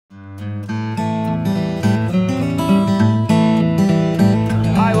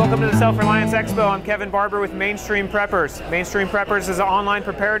Hi, welcome to the Reliance Expo. I'm Kevin Barber with Mainstream Preppers. Mainstream Preppers is an online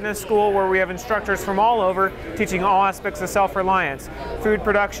preparedness school where we have instructors from all over teaching all aspects of self-reliance. Food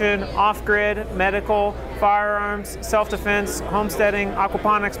production, off-grid, medical, firearms, self-defense, homesteading,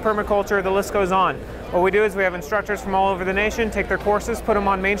 aquaponics, permaculture, the list goes on. What we do is we have instructors from all over the nation take their courses, put them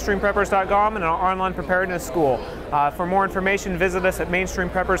on mainstreampreppers.com and our online preparedness school. For more information, visit us at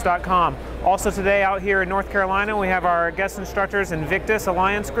mainstreampreppers.com. Also today out here in North Carolina, we have our guest instructors Invictus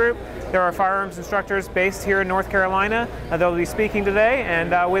Alliance Group. There are firearms instructors based here in North Carolina. They'll be speaking today,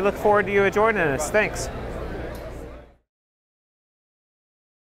 and we look forward to you joining us. Thanks.